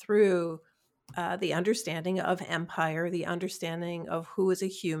threaded through the understanding of empire, the understanding of who is a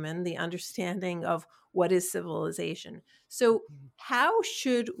human, the understanding of what is civilization. So how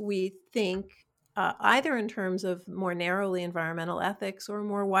should we think, either in terms of more narrowly environmental ethics or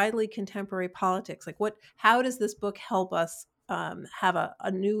more widely contemporary politics? Like, how does this book help us have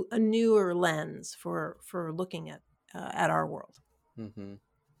a newer lens for looking at our world?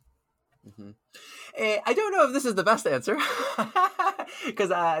 I don't know if this is the best answer, because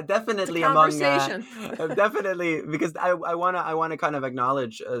definitely definitely, because I want to kind of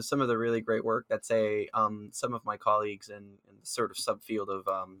acknowledge some of the really great work that some of my colleagues in the sort of subfield of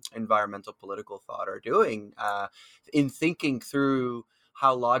environmental political thought are doing in thinking through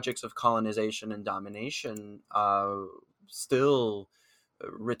how logics of colonization and domination still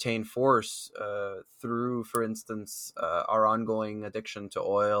retain force through, for instance, our ongoing addiction to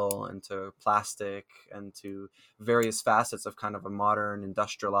oil and to plastic and to various facets of kind of a modern,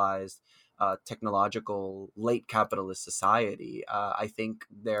 industrialized, technological, late capitalist society. I think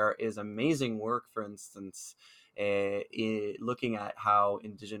there is amazing work, for instance, looking at how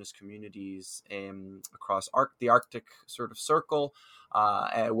indigenous communities across the Arctic sort of circle,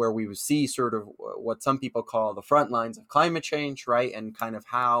 where we see sort of what some people call the front lines of climate change, right? And kind of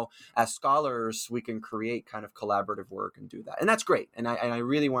how, as scholars, we can create kind of collaborative work and do that. And that's great. And I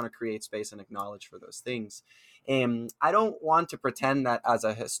really want to create space and acknowledge for those things. I don't want to pretend that as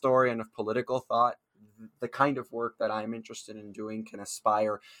a historian of political thought, the kind of work that I'm interested in doing can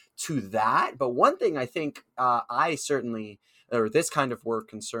aspire to that. But one thing I think this kind of work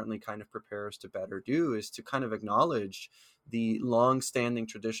can certainly kind of prepare us to better do is to kind of acknowledge the long-standing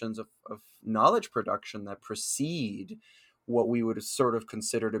traditions of knowledge production that precede what we would sort of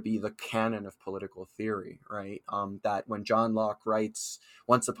consider to be the canon of political theory, right? That when John Locke writes,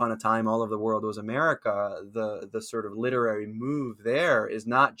 "Once upon a time, all of the world was America," the sort of literary move there is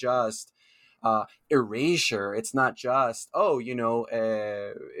not just erasure. It's not just,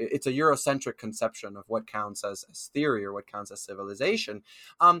 it's a Eurocentric conception of what counts as theory or what counts as civilization.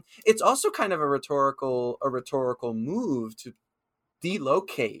 It's also kind of a rhetorical move to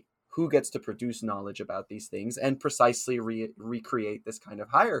delocate who gets to produce knowledge about these things and precisely recreate this kind of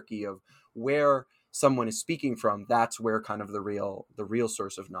hierarchy of where someone is speaking from. That's where kind of the real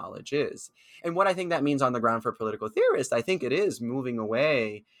source of knowledge is. And what I think that means on the ground for political theorists, I think it is moving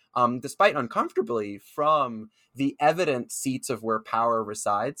away, despite uncomfortably, from the evident seats of where power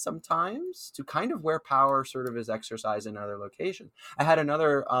resides sometimes to kind of where power sort of is exercised in other locations. I had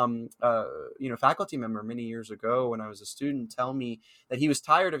another, faculty member many years ago when I was a student tell me that he was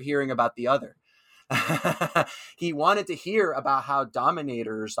tired of hearing about the other. He wanted to hear about how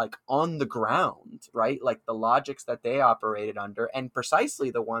dominators, like on the ground, right, like the logics that they operated under, and precisely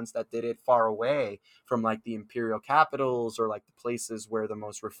the ones that did it far away from like the imperial capitals or like the places where the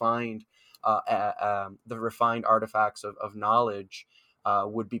most refined artifacts of knowledge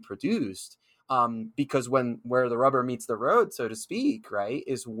would be produced. Because where the rubber meets the road, so to speak, right,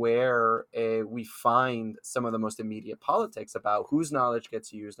 is where we find some of the most immediate politics about whose knowledge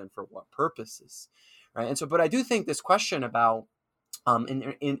gets used and for what purposes, right? And so, but I do think this question about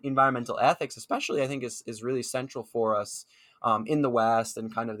in environmental ethics, especially, I think is really central for us in the West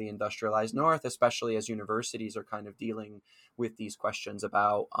and kind of the industrialized North, especially as universities are kind of dealing with these questions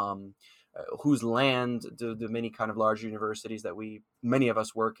about whose land do the many kind of large universities that many of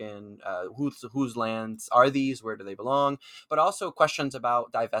us work in, whose lands are these, where do they belong, but also questions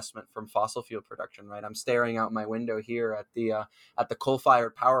about divestment from fossil fuel production, right? I'm staring out my window here at the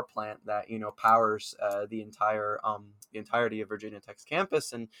coal-fired power plant that, powers the entirety of Virginia Tech's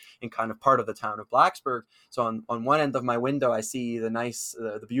campus and kind of part of the town of Blacksburg. So on one end of my window, I see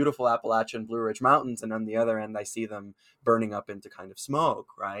the beautiful Appalachian Blue Ridge Mountains, and on the other end, I see them burning up into kind of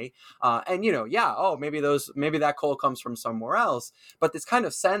smoke, right? Maybe that coal comes from somewhere else, but this kind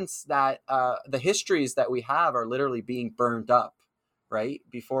of sense that the histories that we have are literally being burned up, right,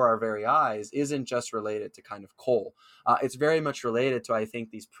 before our very eyes, isn't just related to kind of coal. It's very much related to, I think,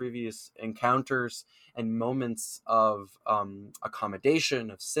 these previous encounters and moments of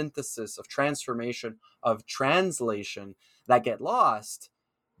accommodation, of synthesis, of transformation, of translation that get lost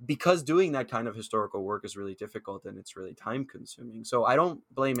because doing that kind of historical work is really difficult and it's really time consuming. So I don't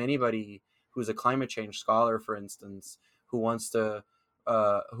blame anybody who's a climate change scholar, for instance, who wants to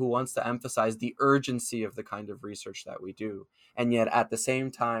emphasize the urgency of the kind of research that we do. And yet at the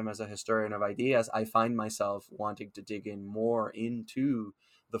same time, as a historian of ideas, I find myself wanting to dig in more into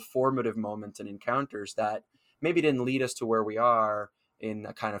the formative moments and encounters that maybe didn't lead us to where we are in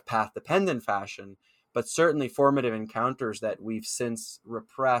a kind of path dependent fashion, but certainly formative encounters that we've since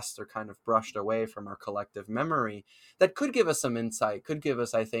repressed or kind of brushed away from our collective memory that could give us some insight, could give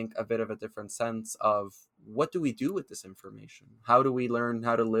us, I think, a bit of a different sense of what do we do with this information? How do we learn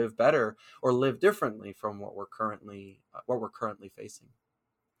how to live better or live differently from what we're currently facing?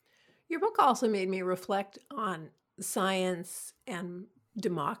 Your book also made me reflect on science and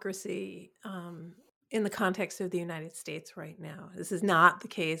democracy in the context of the United States right now. This is not the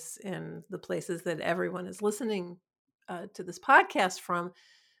case in the places that everyone is listening to this podcast from.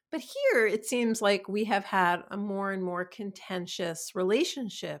 But here it seems like we have had a more and more contentious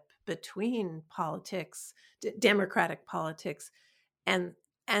relationship between politics, democratic politics, and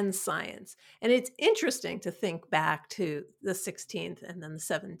science. And it's interesting to think back to the 16th and then the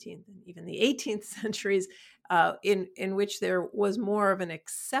 17th and even the 18th centuries in which there was more of an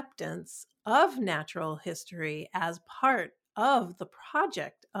acceptance of natural history as part of the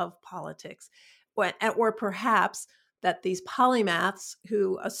project of politics, or perhaps that these polymaths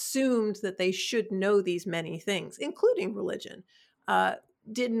who assumed that they should know these many things, including religion,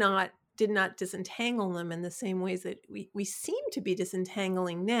 did not disentangle them in the same ways that we seem to be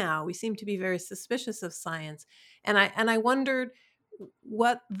disentangling now. We seem to be very suspicious of science, and I wondered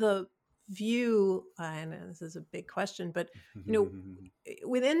what the view. And this is a big question, but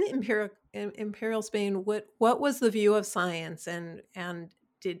within imperial Spain, what was the view of science, and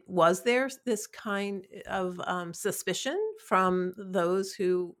was there this kind of suspicion from those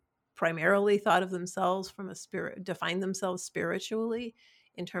who primarily thought of themselves defined themselves spiritually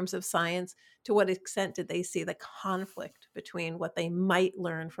in terms of science? To what extent did they see the conflict between what they might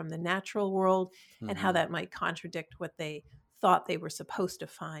learn from the natural world and how that might contradict what they thought they were supposed to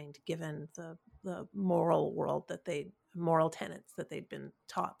find, given the moral world moral tenets that they'd been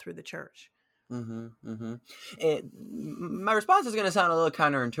taught through the church? My response is going to sound a little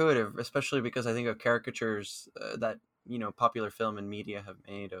counterintuitive, especially because I think of caricatures that popular film and media have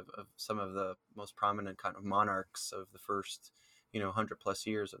made of some of the most prominent kind of monarchs of the first 100+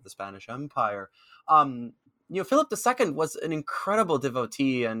 years of the Spanish Empire. Philip II was an incredible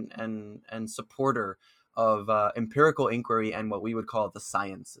devotee and supporter of empirical inquiry and what we would call the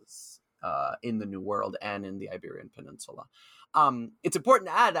sciences in the New World and in the Iberian Peninsula. It's important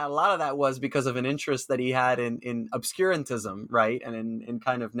to add that a lot of that was because of an interest that he had in obscurantism, right? And in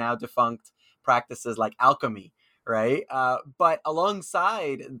kind of now defunct practices like alchemy, right? But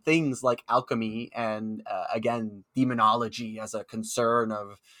alongside things like alchemy and, again, demonology as a concern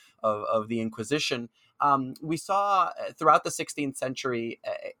of the Inquisition, we saw throughout the 16th century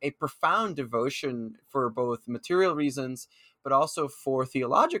a profound devotion for both material reasons, but also for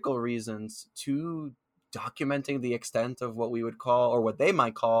theological reasons to documenting the extent of what we would call, or what they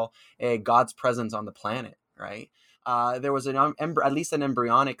might call, God's presence on the planet, right? There was at least an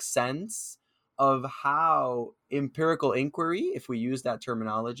embryonic sense of how empirical inquiry, if we use that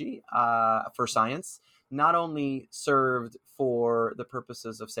terminology for science, not only served for the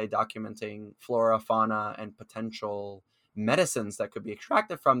purposes of, say, documenting flora, fauna, and potential medicines that could be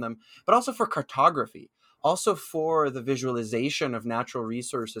extracted from them, but also for cartography, also for the visualization of natural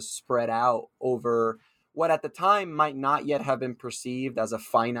resources spread out over what at the time might not yet have been perceived as a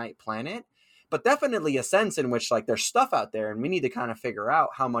finite planet, but definitely a sense in which there's stuff out there and we need to kind of figure out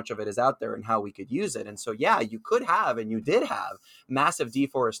how much of it is out there and how we could use it. And so, yeah, you could have, and you did have, massive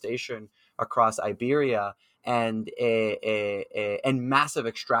deforestation across Iberia and massive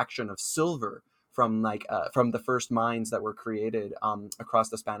extraction of silver from the first mines that were created across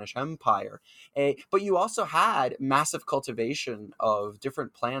the Spanish Empire. But you also had massive cultivation of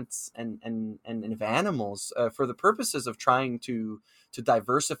different plants and of animals for the purposes of trying to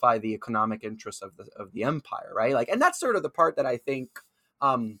diversify the economic interests of the empire, right? And that's sort of the part that I think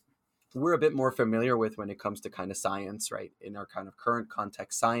we're a bit more familiar with when it comes to kind of science, right? In our kind of current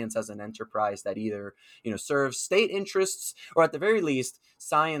context, science as an enterprise that either, serves state interests, or at the very least,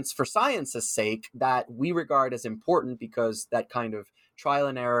 science for science's sake that we regard as important because that kind of trial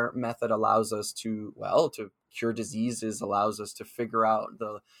and error method allows us to cure diseases, allows us to figure out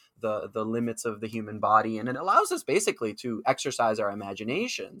the limits of the human body, and it allows us basically to exercise our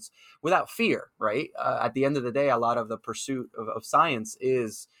imaginations without fear, right? At the end of the day, a lot of the pursuit of science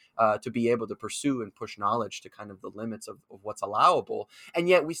is to be able to pursue and push knowledge to kind of the limits of what's allowable. And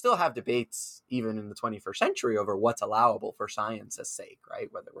yet we still have debates, even in the 21st century, over what's allowable for science's sake, right?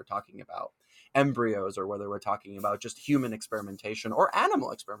 Whether we're talking about embryos or whether we're talking about just human experimentation or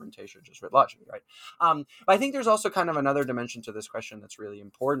animal experimentation, just writ large, right? But I think there's also kind of another dimension to this question that's really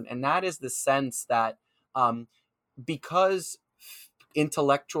important, and that is the sense that because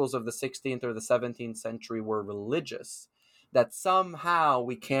intellectuals of the 16th or the 17th century were religious, that somehow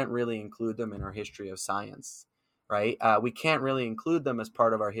we can't really include them in our history of science, right? We can't really include them as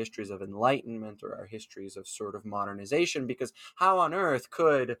part of our histories of enlightenment or our histories of sort of modernization, because how on earth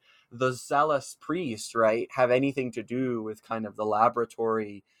could the zealous priest, right, have anything to do with kind of the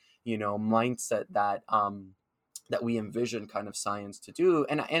laboratory, mindset that we envision kind of science to do?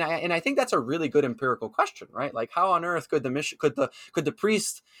 And I think that's a really good empirical question, right? Like, how on earth could the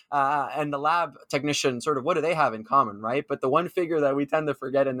priest and the lab technician sort of, what do they have in common, right? But the one figure that we tend to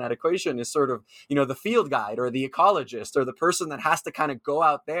forget in that equation is sort of, the field guide or the ecologist or the person that has to kind of go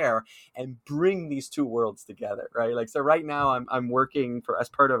out there and bring these two worlds together, right? Like, so right now I'm working as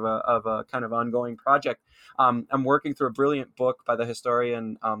part of a kind of ongoing project. I'm working through a brilliant book by the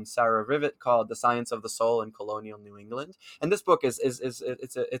historian Sarah Rivet called The Science of the Soul in Colonial New England. And this book is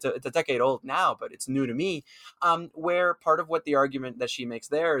a decade old now, but it's new to me, where part of what the argument that she makes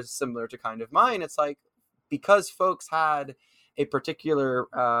there is similar to kind of mine. It's like, because folks had a particular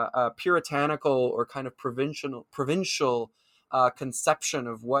puritanical or kind of provincial conception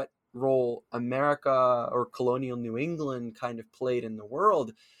of what role America or colonial New England kind of played in the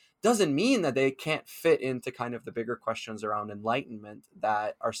world, doesn't mean that they can't fit into kind of the bigger questions around enlightenment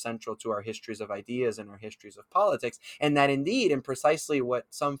that are central to our histories of ideas and our histories of politics. And that indeed, in precisely what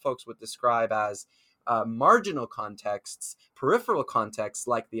some folks would describe as marginal contexts, peripheral contexts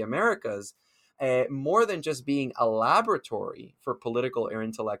like the Americas, more than just being a laboratory for political or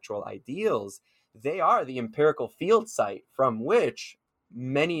intellectual ideals, they are the empirical field site from which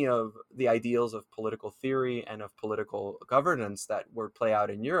many of the ideals of political theory and of political governance that were play out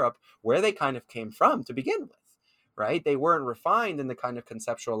in Europe, where they kind of came from to begin with, right? They weren't refined in the kind of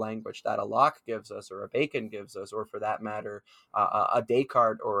conceptual language that a Locke gives us or a Bacon gives us, or for that matter, a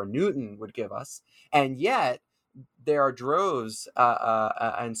Descartes or a Newton would give us. And yet there are droves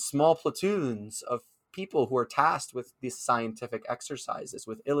and small platoons of people who are tasked with these scientific exercises,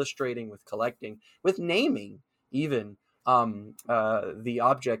 with illustrating, with collecting, with naming even the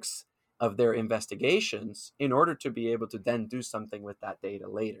objects of their investigations in order to be able to then do something with that data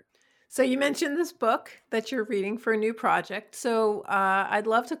later. So you mentioned this book that you're reading for a new project. So I'd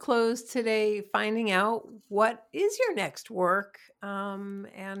love to close today finding out what is your next work,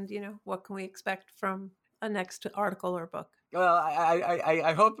 and what can we expect from a next article or book? Well,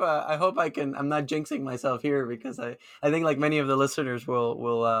 I hope I can. I'm not jinxing myself here, because I think, like many of the listeners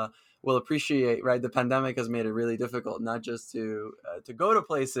will appreciate, right? The pandemic has made it really difficult, not just to go to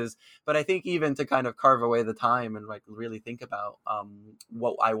places, but I think even to kind of carve away the time and like really think about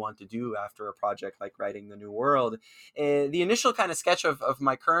what I want to do after a project like writing The New World. The initial kind of sketch of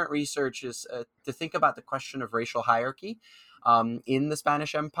my current research is to think about the question of racial hierarchy in the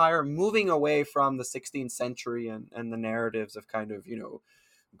Spanish Empire, moving away from the 16th century and the narratives of kind of,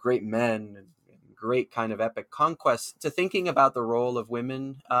 great men and great kind of epic conquests, to thinking about the role of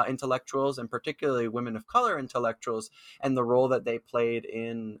women intellectuals, and particularly women of color intellectuals, and the role that they played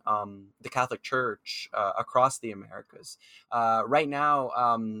in the Catholic Church across the Americas. Right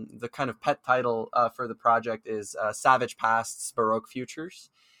now, the kind of pet title for the project is Savage Pasts, Baroque Futures.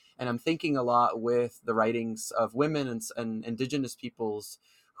 And I'm thinking a lot with the writings of women and indigenous peoples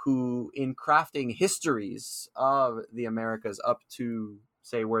who, in crafting histories of the Americas up to,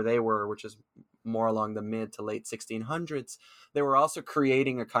 say, where they were, which is more along the mid to late 1600s, they were also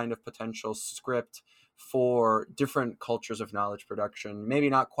creating a kind of potential script for different cultures of knowledge production, maybe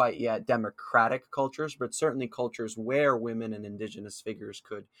not quite yet democratic cultures, but certainly cultures where women and indigenous figures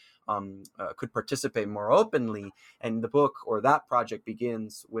could participate more openly. And the book, or that project,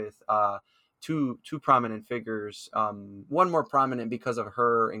 begins with two prominent figures, one more prominent because of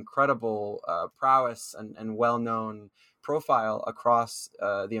her incredible prowess and well-known profile across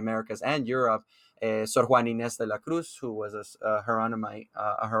the Americas and Europe, Sor Juana Inés de la Cruz, who was a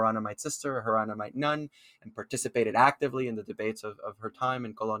Hieronymite sister, a Hieronymite nun, and participated actively in the debates of her time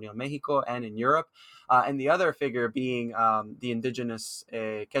in colonial Mexico and in Europe. And the other figure being the indigenous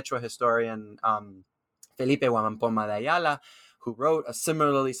Quechua historian Felipe Huamampoma de Ayala, who wrote a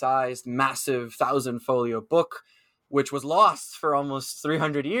similarly sized, massive 1,000-folio book, which was lost for almost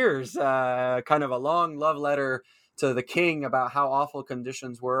 300 years, kind of a long love letter to the king about how awful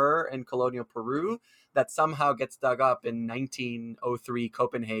conditions were in colonial Peru, that somehow gets dug up in 1903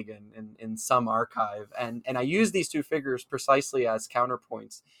 Copenhagen in some archive. And I use these two figures precisely as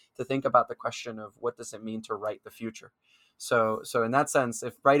counterpoints to think about the question of what does it mean to write the future. So in that sense,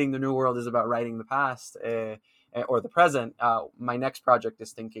 if writing the New World is about writing the past or the present, my next project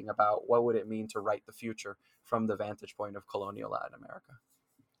is thinking about what would it mean to write the future from the vantage point of colonial Latin America.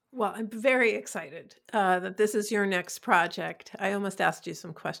 Well, I'm very excited that this is your next project. I almost asked you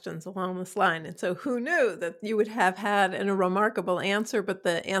some questions along this line. And so who knew that you would have had a remarkable answer, but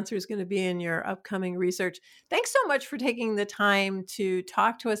the answer is going to be in your upcoming research. Thanks so much for taking the time to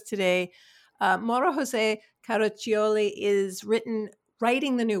talk to us today. Mauro José Caraccioli is written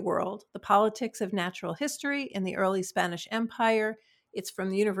Writing the New World, The Politics of Natural History in the Early Spanish Empire. It's from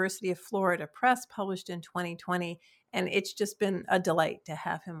the University of Florida Press, published in 2020. And it's just been a delight to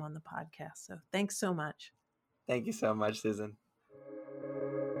have him on the podcast. So thanks so much. Thank you so much, Susan.